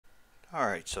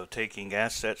Alright, so taking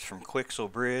assets from Quixel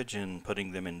Bridge and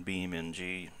putting them in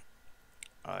BeamNG,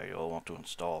 you'll want to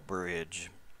install Bridge,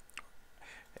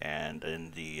 and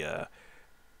in the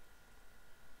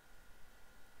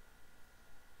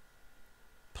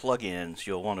plugins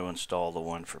you'll want to install the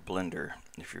one for Blender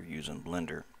if you're using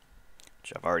Blender,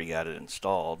 which I've already got it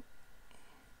installed.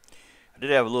 I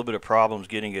did have a little bit of problems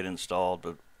getting it installed,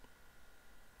 but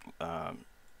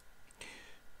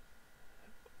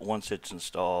once it's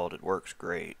installed it works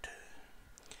great.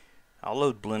 I'll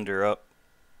load Blender up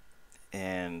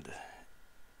and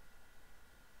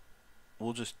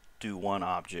we'll just do one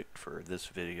object for this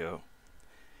video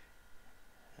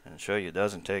and show you it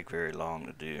doesn't take very long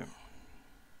to do.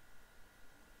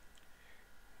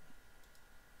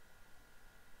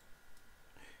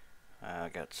 I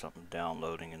got something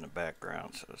downloading in the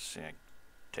background, so it's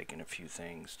taking a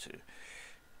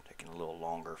little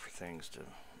longer for things to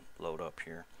load up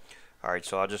here. Alright,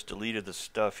 so I just deleted the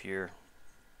stuff here,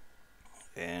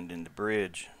 and in the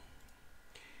bridge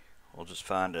we'll just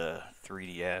find a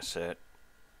 3D asset.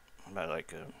 About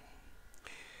like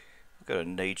go to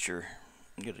nature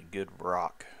and get a good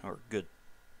rock or a good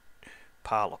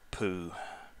pile of poo.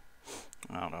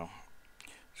 I don't know.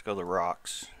 Let's go to the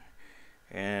rocks.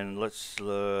 And let's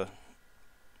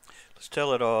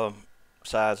tell it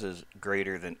size is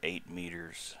greater than 8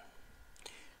 meters.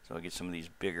 So I'll get some of these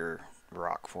bigger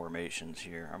rock formations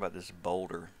here. How about this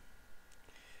boulder?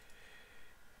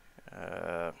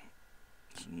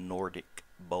 It's Nordic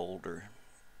boulder.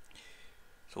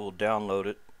 So we'll download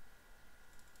it.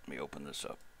 Let me open this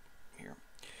up here.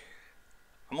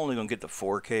 I'm only going to get the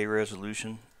 4K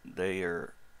resolution. They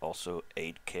are also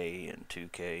 8K and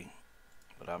 2K.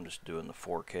 But I'm just doing the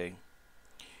 4K.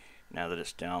 Now that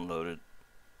it's downloaded,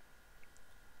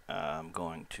 I'm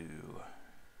going to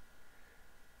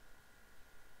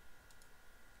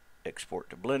export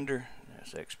to Blender.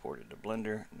 It's exported to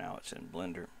Blender. Now it's in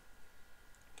Blender.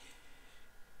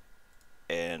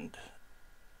 And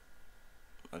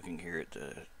looking here at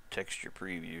the texture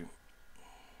preview,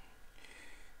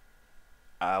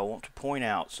 I want to point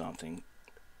out something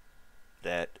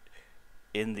that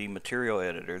in the material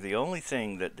editor, the only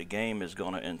thing that the game is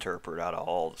going to interpret out of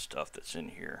all the stuff that's in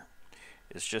here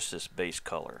is just this base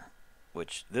color,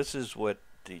 which this is what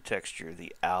the texture,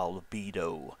 the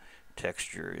albedo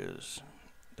texture is,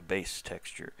 the base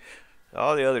texture.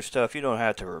 All the other stuff, you don't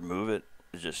have to remove it.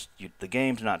 It's just the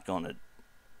game's not going to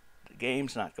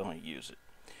use it.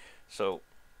 So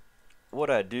what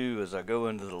I do is I go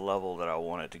into the level that I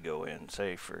want it to go in.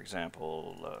 Say for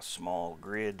example, small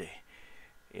grid.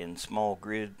 In small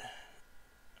grid,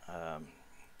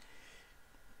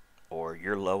 or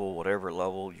your level, whatever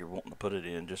level you're wanting to put it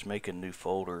in, just make a new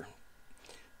folder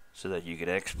so that you can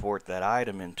export that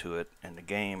item into it and the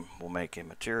game will make a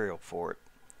material for it.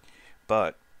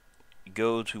 But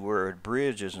go to where a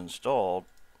bridge is installed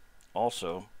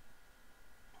also,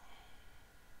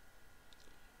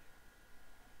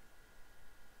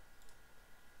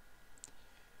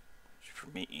 which for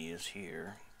me is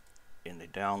here in the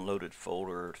downloaded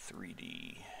folder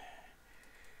 3D.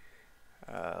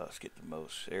 Let's get the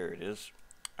most. There it is.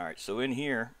 Alright, so in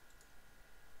here,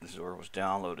 this is where it was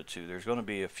downloaded to. There's going to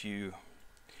be a few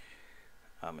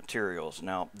materials.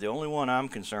 Now, the only one I'm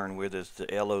concerned with is the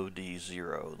LOD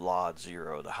 0,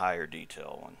 the higher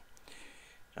detail one.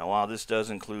 Now, while this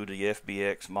does include the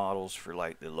FBX models for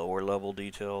like the lower level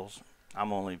details,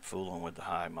 I'm only fooling with the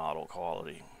high model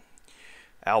quality.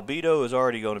 Albedo is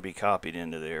already going to be copied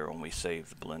into there when we save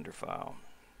the Blender file.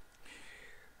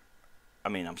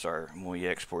 I'm sorry, when we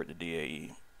export the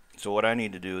DAE. So what I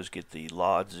need to do is get the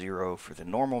LOD 0 for the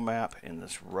normal map and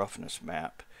this roughness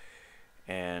map.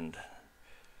 And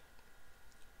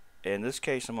in this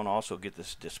case, I'm going to also get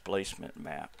this displacement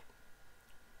map.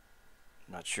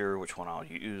 Not sure which one I'll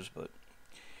use, but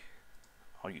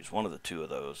I'll use one of the two of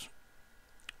those.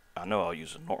 I know I'll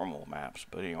use the normal maps,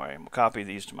 but anyway, I'm going to copy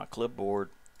these to my clipboard,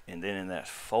 and then in that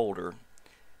folder,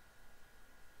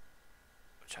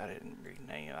 which I didn't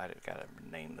rename, I got to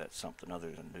rename that something other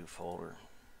than new folder.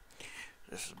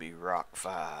 This will be Rock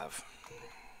 5.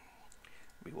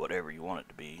 Be whatever you want it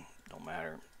to be, don't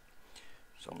matter.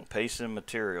 So I'm going to paste in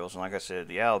materials, and like I said,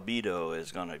 the albedo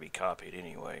is going to be copied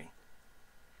anyway,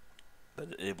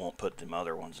 but it won't put them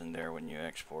other ones in there when you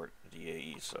export the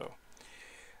DAE. So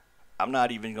I'm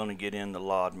not even going to get into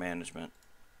LOD management.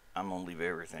 I'm going to leave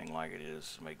everything like it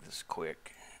is to make this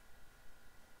quick.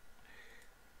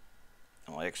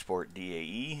 I'll export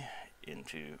DAE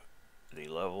into the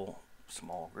level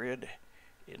small grid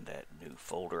in that new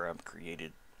folder I've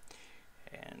created,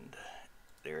 and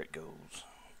there it goes.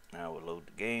 Now we'll load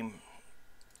the game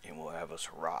and we'll have us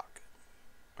a rock,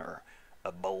 or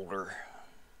boulder.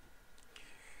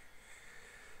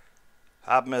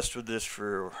 I've messed with this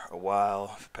for a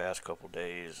while, the past couple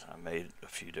days. I made a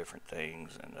few different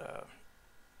things, and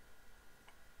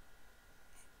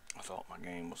I thought my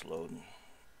game was loading.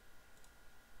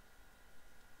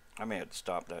 I may have to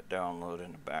stop that download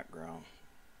in the background.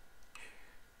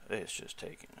 It's just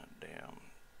taking a damn...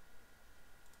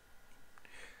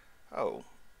 Oh.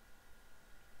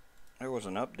 There was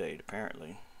an update,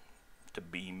 apparently, to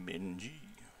BeamNG.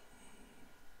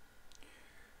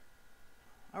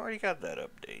 I already got that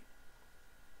update.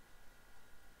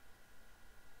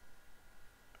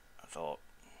 I thought...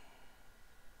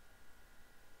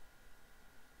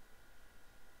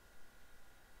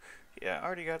 Yeah, I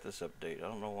already got this update. I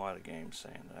don't know why the game's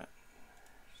saying that.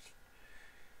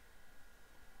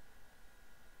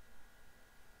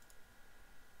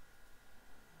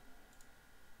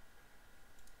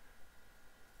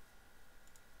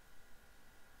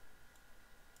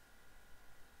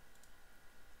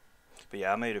 But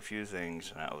yeah, I made a few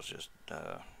things, and I was just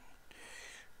thought,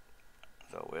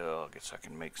 well, I guess I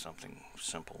can make something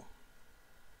simple.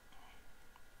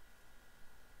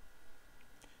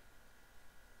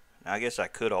 Now, I guess I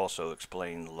could also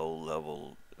explain the low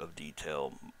level of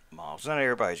detail models. Not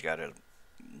everybody's got a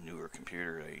newer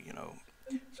computer. You know,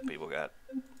 some people got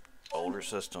older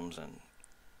systems, and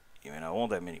you know,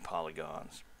 won't that many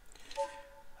polygons.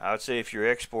 I would say if you're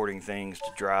exporting things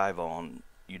to drive on,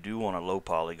 you do want a low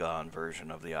polygon version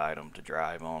of the item to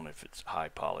drive on if it's a high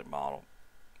poly model,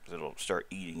 because it'll start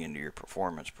eating into your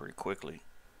performance pretty quickly.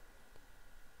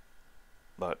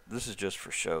 But this is just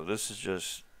for show. This is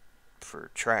just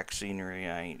for track scenery.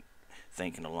 I ain't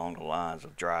thinking along the lines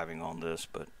of driving on this,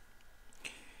 but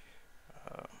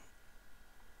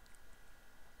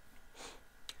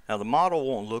now the model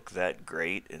won't look that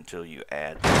great until you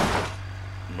add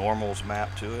normals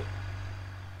map to it.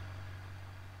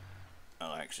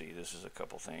 Like, see, this is a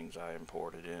couple things I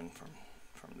imported in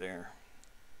from there.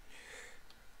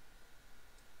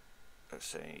 Let's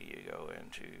say you go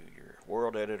into your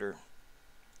world editor,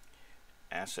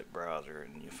 asset browser,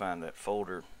 and you find that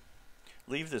folder.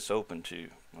 Leave this open too.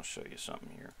 I'll show you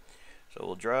something here. So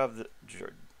we'll drag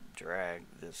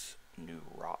this new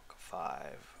rock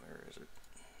 5. Where is it?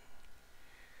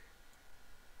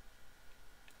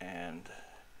 And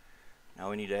now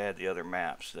we need to add the other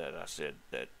maps that I said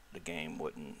that the game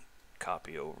wouldn't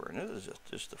copy over, and this is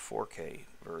just the 4K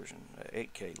version. The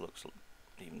 8K looks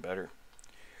even better.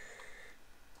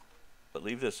 But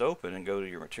leave this open and go to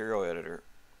your material editor,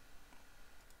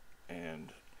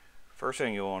 and first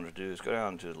thing you want to do is go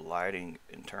down to the lighting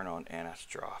and turn on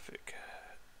anisotropic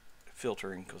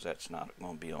filtering, because that's not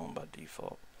going to be on by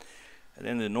default. And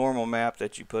then the normal map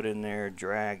that you put in there,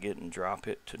 drag it and drop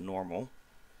it to normal.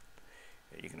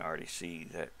 You can already see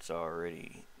that's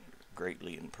already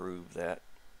greatly improved that.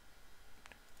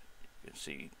 You can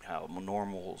see how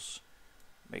normals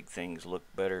make things look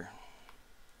better.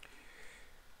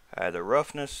 The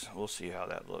roughness, we'll see how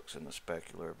that looks in the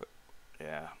specular, but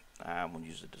yeah, I'm going to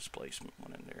use the displacement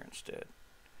one in there instead.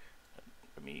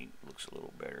 To me, it looks a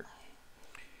little better.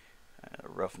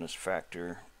 Roughness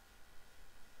factor.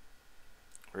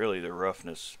 Really, the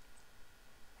roughness,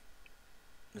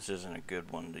 this isn't a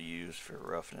good one to use for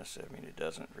roughness. I mean, it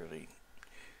doesn't really...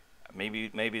 Maybe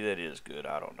that is good.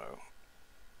 I don't know.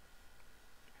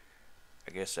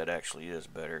 I guess that actually is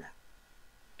better.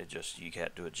 It just, you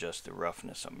got to adjust the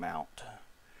roughness amount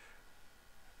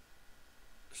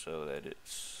so that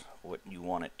it's what you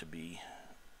want it to be.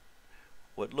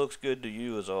 What looks good to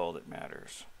you is all that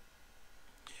matters.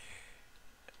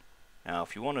 Now,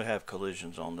 if you want to have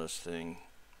collisions on this thing,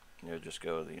 you know, just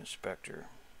go to the inspector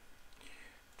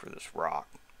for this rock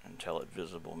and tell it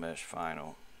visible mesh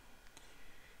final,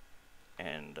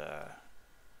 and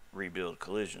rebuild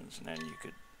collisions, and then you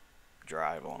could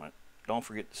drive on it. Don't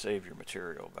forget to save your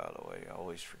material, by the way. I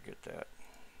always forget that.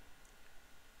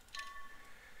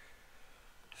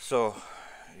 So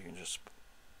you can just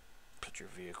put your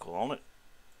vehicle on it.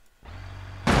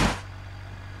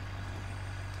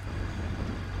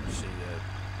 See that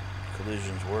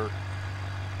collisions work.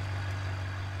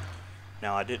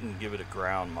 Now, I didn't give it a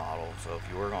ground model, so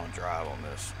if you were going to drive on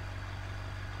this,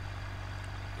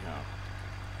 you know,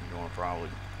 you're going to probably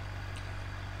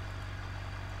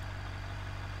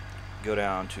go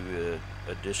down to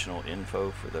additional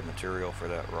info for the material for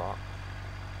that rock,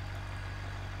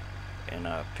 and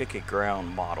pick a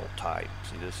ground model type.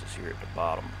 See, this is here at the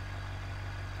bottom.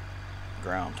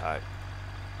 Ground type.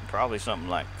 Probably something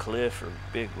like cliff or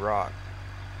big rock.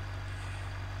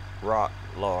 Rock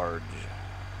large.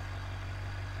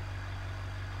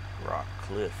 Rock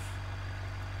cliff.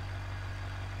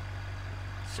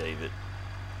 Save it.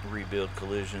 rebuild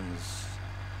collisions,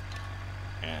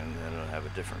 and then it'll have a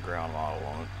different ground model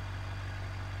on it.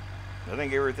 I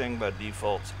think everything by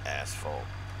default's asphalt.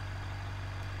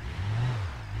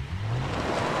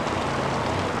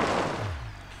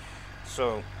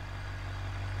 So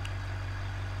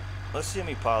let's see how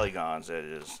many polygons that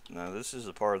is. Now this is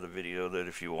a part of the video that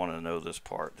if you want to know this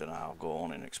part, then I'll go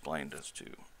on and explain this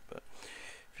too. But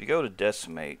if you go to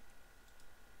decimate,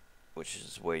 which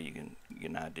is the way you can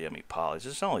get an idea how many polys,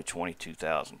 it's only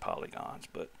 22,000 polygons,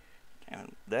 but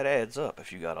that adds up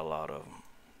if you got a lot of them.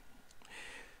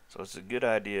 So it's a good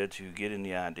idea to get in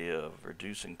the idea of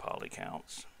reducing poly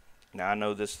counts. Now I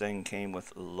know this thing came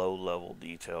with low level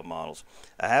detail models.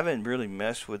 I haven't really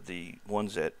messed with the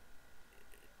ones that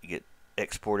get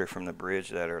exported from the bridge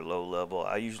that are low level.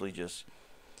 I usually just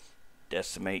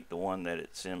decimate the one that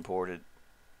it's imported.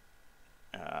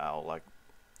 I'll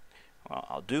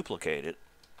duplicate it,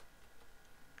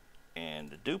 and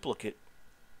the duplicate,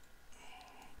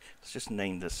 let's just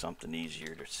name this something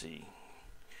easier to see.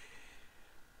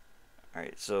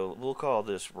 Alright, so we'll call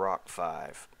this Rock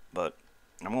 5, but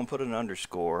I'm going to put an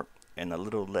underscore and a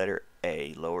little letter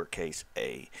A, lowercase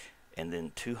a, and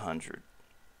then 200.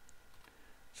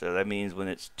 So that means when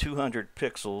it's 200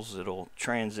 pixels, it'll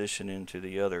transition into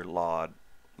the other LOD,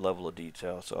 level of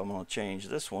detail. So I'm going to change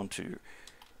this one to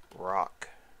Rock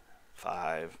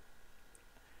 5.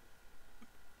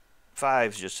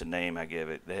 5 is just a name I give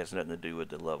it. That has nothing to do with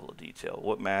the level of detail.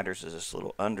 What matters is this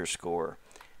little underscore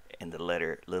and the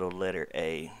little letter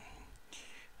A.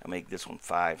 I make this one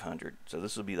 500. So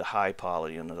this will be the high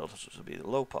poly and this will be the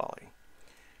low poly.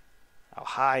 I'll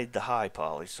hide the high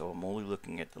poly, so I'm only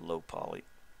looking at the low poly.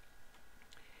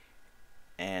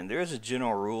 And there is a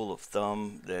general rule of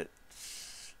thumb that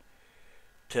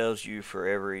tells you for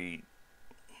every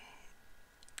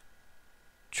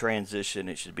transition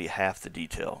it should be half the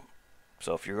detail.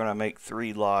 So if you're going to make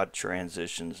 3 LOD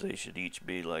transitions, they should each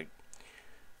be like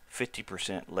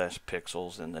 50% less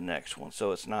pixels than the next one,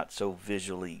 so it's not so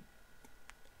visually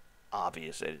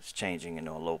obvious that it's changing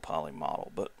into a low poly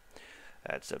model. But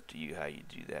that's up to you how you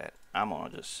do that. I'm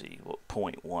going to just see what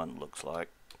 0.1 looks like,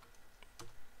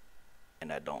 and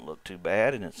that don't look too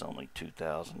bad, and it's only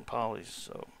 2,000 polys,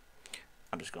 so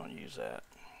I'm just going to use that.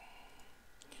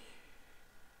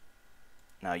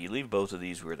 Now you leave both of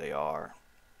these where they are,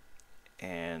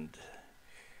 and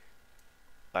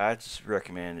I just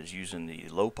recommend is using the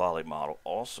low poly model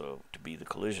also to be the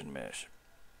collision mesh.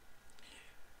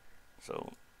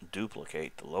 So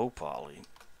duplicate the low poly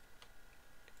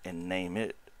and name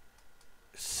it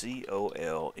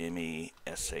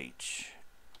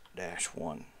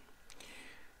COLMESH-1.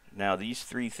 Now these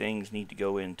 3 things need to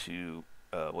go into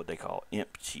what they call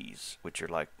empties, which are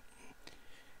like,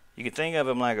 you can think of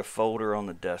them like a folder on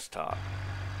the desktop.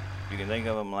 You can think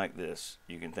of them like this.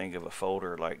 You can think of a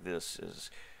folder like this as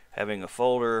having a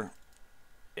folder,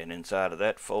 and inside of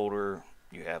that folder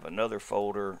you have another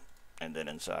folder, and then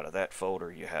inside of that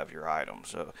folder you have your items.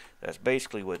 So that's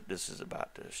basically what this is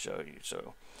about to show you.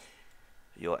 So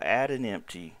you'll add an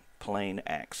empty plain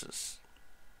axis.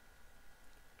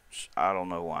 I don't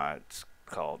know why it's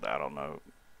called that. I don't know.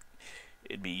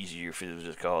 It'd be easier if it was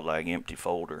just called like empty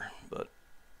folder, but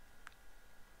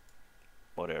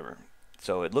whatever.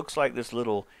 So it looks like this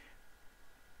little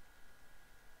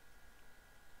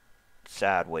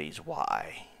sideways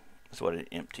Y. That's what an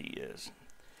empty is.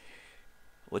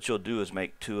 What you'll do is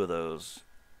make 2 of those,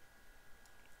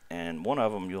 and one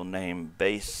of them you'll name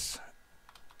base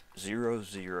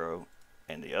 00,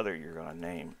 and the other you're going to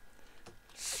name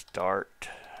start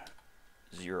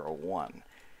 01.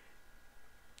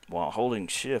 While holding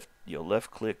shift, you'll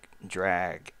left click,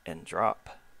 drag, and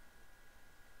drop.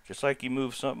 Just like you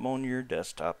move something on your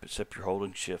desktop, except you're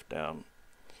holding shift down.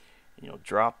 And you'll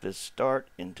drop this start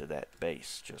into that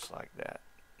base, just like that.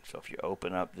 So if you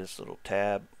open up this little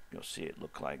tab, you'll see it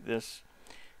look like this.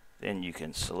 Then you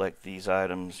can select these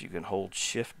items. You can hold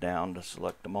shift down to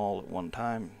select them all at one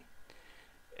time.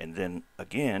 And then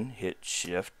again, hit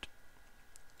shift,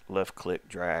 left click,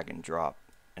 drag, and drop,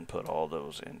 and put all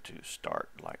those into start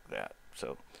like that.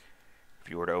 So if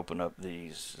you were to open up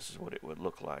these, this is what it would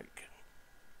look like.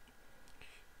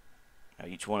 Now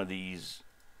each one of these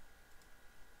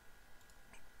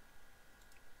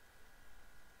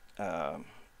now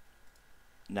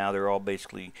they're all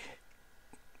basically,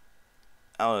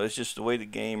 I don't know, it's just the way the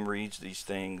game reads these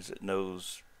things. It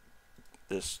knows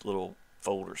this little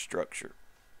folder structure.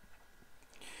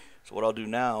 So what I'll do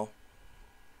now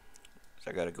is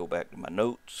I got to go back to my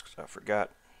notes because I forgot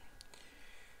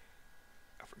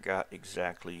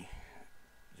exactly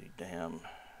the damn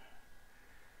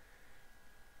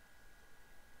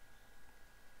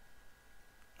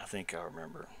think I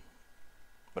remember,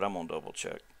 but I'm gonna double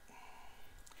check.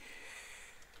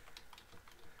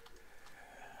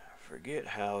 Forget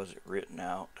how is it written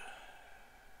out.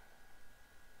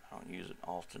 I don't use it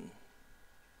often.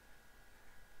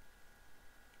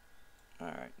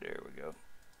 Alright, there we go.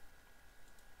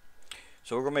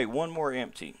 So we're going to make one more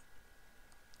empty.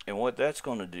 And what that's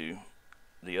going to do,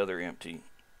 the other empty,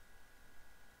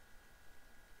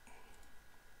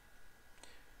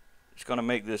 it's going to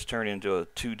make this turn into a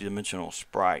two-dimensional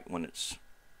sprite when it's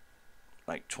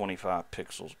like 25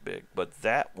 pixels big. But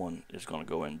that one is going to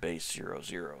go in base 0,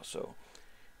 0. So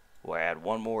we'll add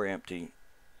one more empty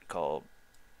called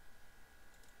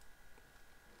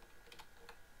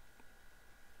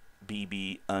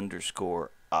BB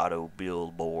underscore auto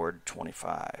billboard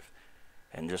 25.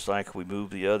 And just like we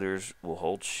move the others, we'll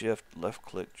hold shift, left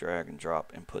click, drag and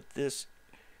drop and put this,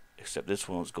 except this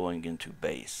one is going into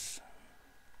base.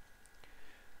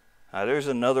 There's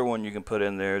another one you can put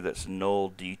in there that's null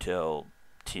detail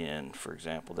 10, for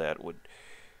example. That would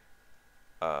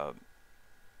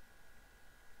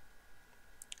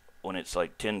when it's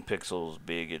like 10 pixels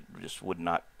big, it just would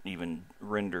not even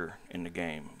render in the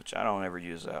game, which I don't ever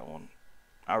use that one.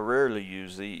 I rarely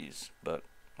use these, but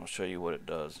I'll show you what it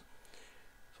does.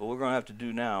 So what we're going to have to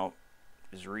do now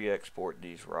is re-export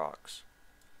these rocks.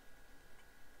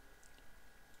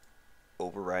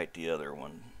 Overwrite the other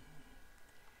one.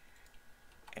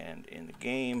 And in the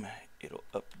game, it'll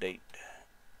update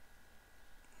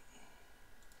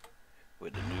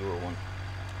with the newer one.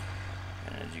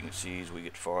 And as you can see, as we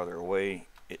get farther away,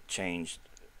 it changed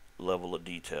level of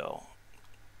detail.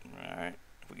 Alright,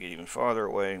 if we get even farther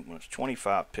away, when it's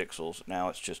 25 pixels, now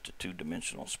it's just a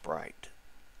two-dimensional sprite.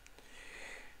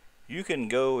 You can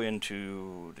go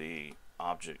into the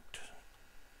object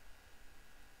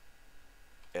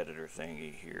editor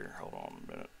thingy here. Hold on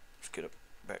a minute. Let's get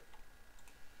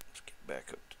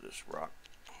back up to this rock.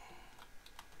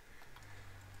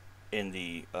 In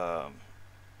the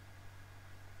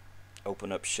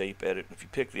open up shape edit, if you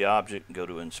pick the object and go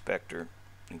to inspector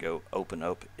and go open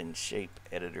up in shape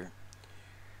editor.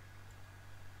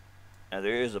 Now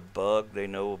there is a bug, they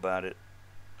know about it,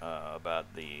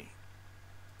 about the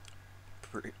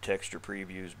texture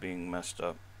previews being messed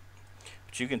up,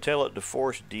 but you can tell it to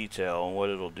force detail, and what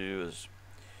it'll do is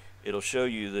it'll show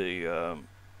you the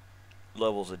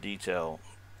levels of detail.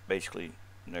 Basically,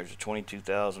 there's a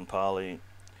 22,000 poly,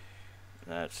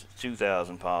 that's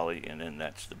 2,000 poly, and then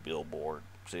that's the billboard.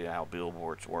 See how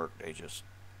billboards work? They just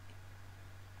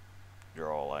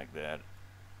draw like that.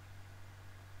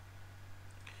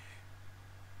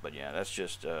 But yeah, that's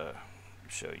just to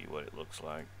show you what it looks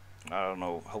like. I don't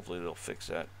know, hopefully they'll fix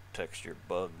that texture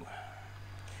bug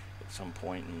at some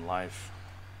point in life.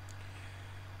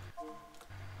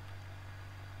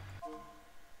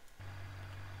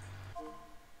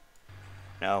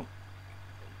 Now,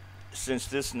 since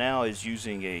this now is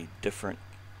using a different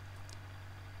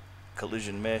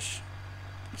collision mesh,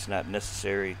 it's not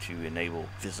necessary to enable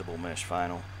visible mesh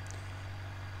final.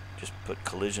 Just put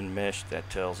collision mesh, that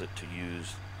tells it to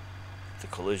use the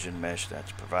collision mesh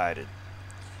that's provided.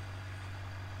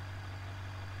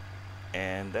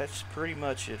 And that's pretty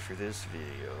much it for this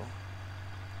video.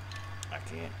 I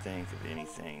can't think of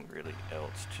anything really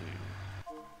else to...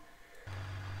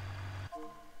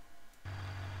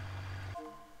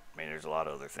 I mean, there's a lot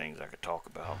of other things I could talk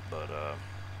about, but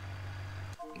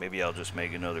maybe I'll just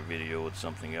make another video with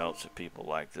something else if people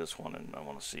like this one and I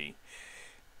want to see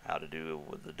how to do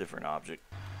it with a different object.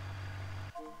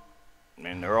 I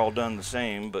mean, they're all done the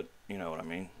same, but you know what I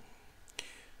mean.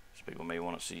 So people may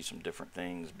want to see some different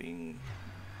things being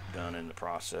done in the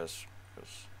process.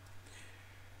 Because,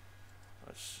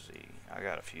 let's see, I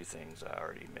got a few things I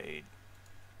already made.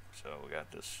 So we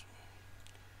got this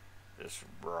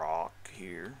rock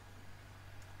here.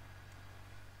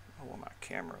 Oh, well, my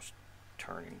camera's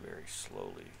turning very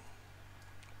slowly.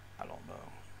 I don't know.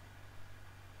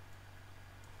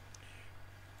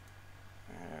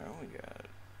 We got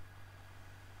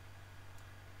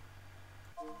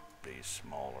these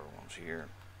smaller ones here,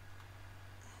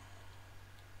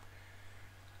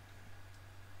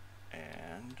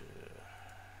 and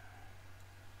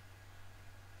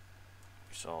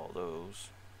we saw those.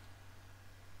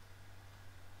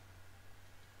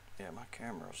 Yeah, my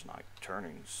camera's not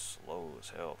turning slow as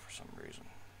hell for some reason.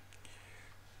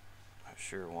 Not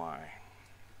sure why.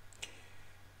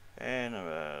 And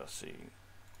let's see,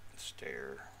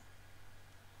 stair.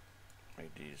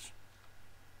 Made these.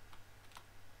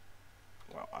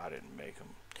 Well, I didn't make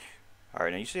them.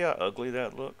 Alright, now you see how ugly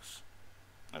that looks?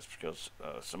 That's because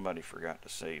somebody forgot to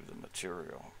save the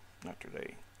material after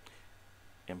they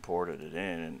imported it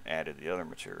in and added the other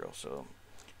material. So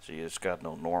see, it's got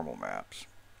no normal maps.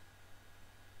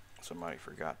 Somebody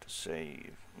forgot to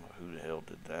save. Who the hell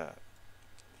did that?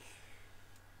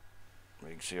 You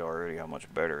can see already how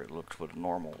much better it looks with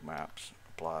normal maps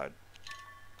applied.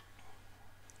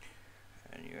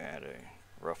 And you add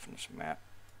a roughness map.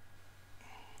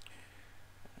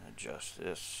 And adjust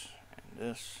this and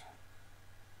this.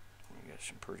 You got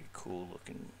some pretty cool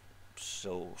looking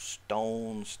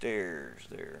stone stairs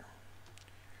there.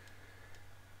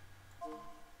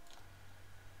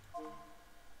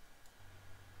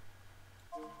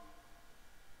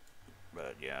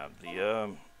 But yeah,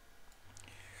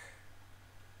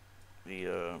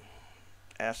 the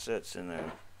assets in the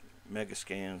mega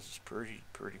scans is pretty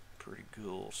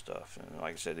cool stuff. And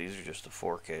like I said, these are just the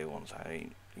 4K ones. I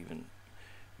ain't even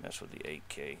mess with the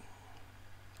 8K.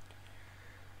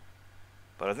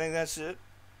 But I think that's it.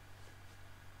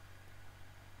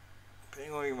 If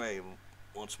anybody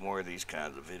wants more of these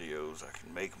kinds of videos, I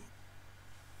can make them.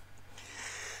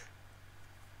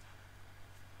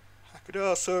 I could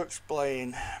also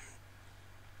explain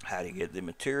how to get the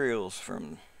materials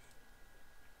from,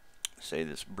 say,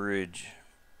 this bridge,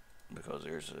 because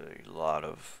there's a lot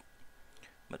of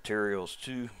materials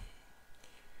too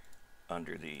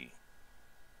under the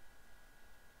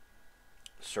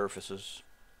surfaces.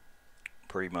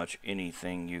 Pretty much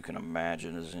anything you can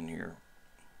imagine is in here.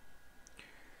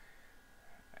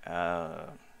 The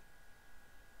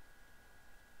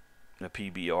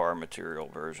PBR material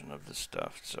version of this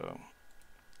stuff, so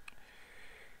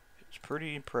it's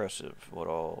pretty impressive what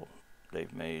all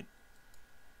they've made.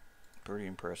 Pretty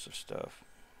impressive stuff.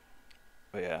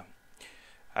 But yeah,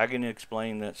 I can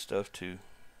explain that stuff too,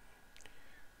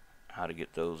 how to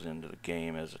get those into the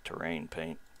game as a terrain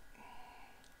paint.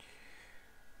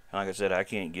 Like I said, I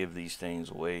can't give these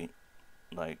things away,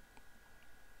 but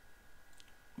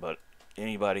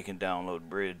anybody can download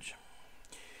Bridge.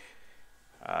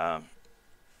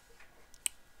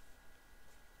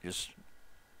 Just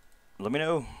let me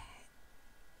know.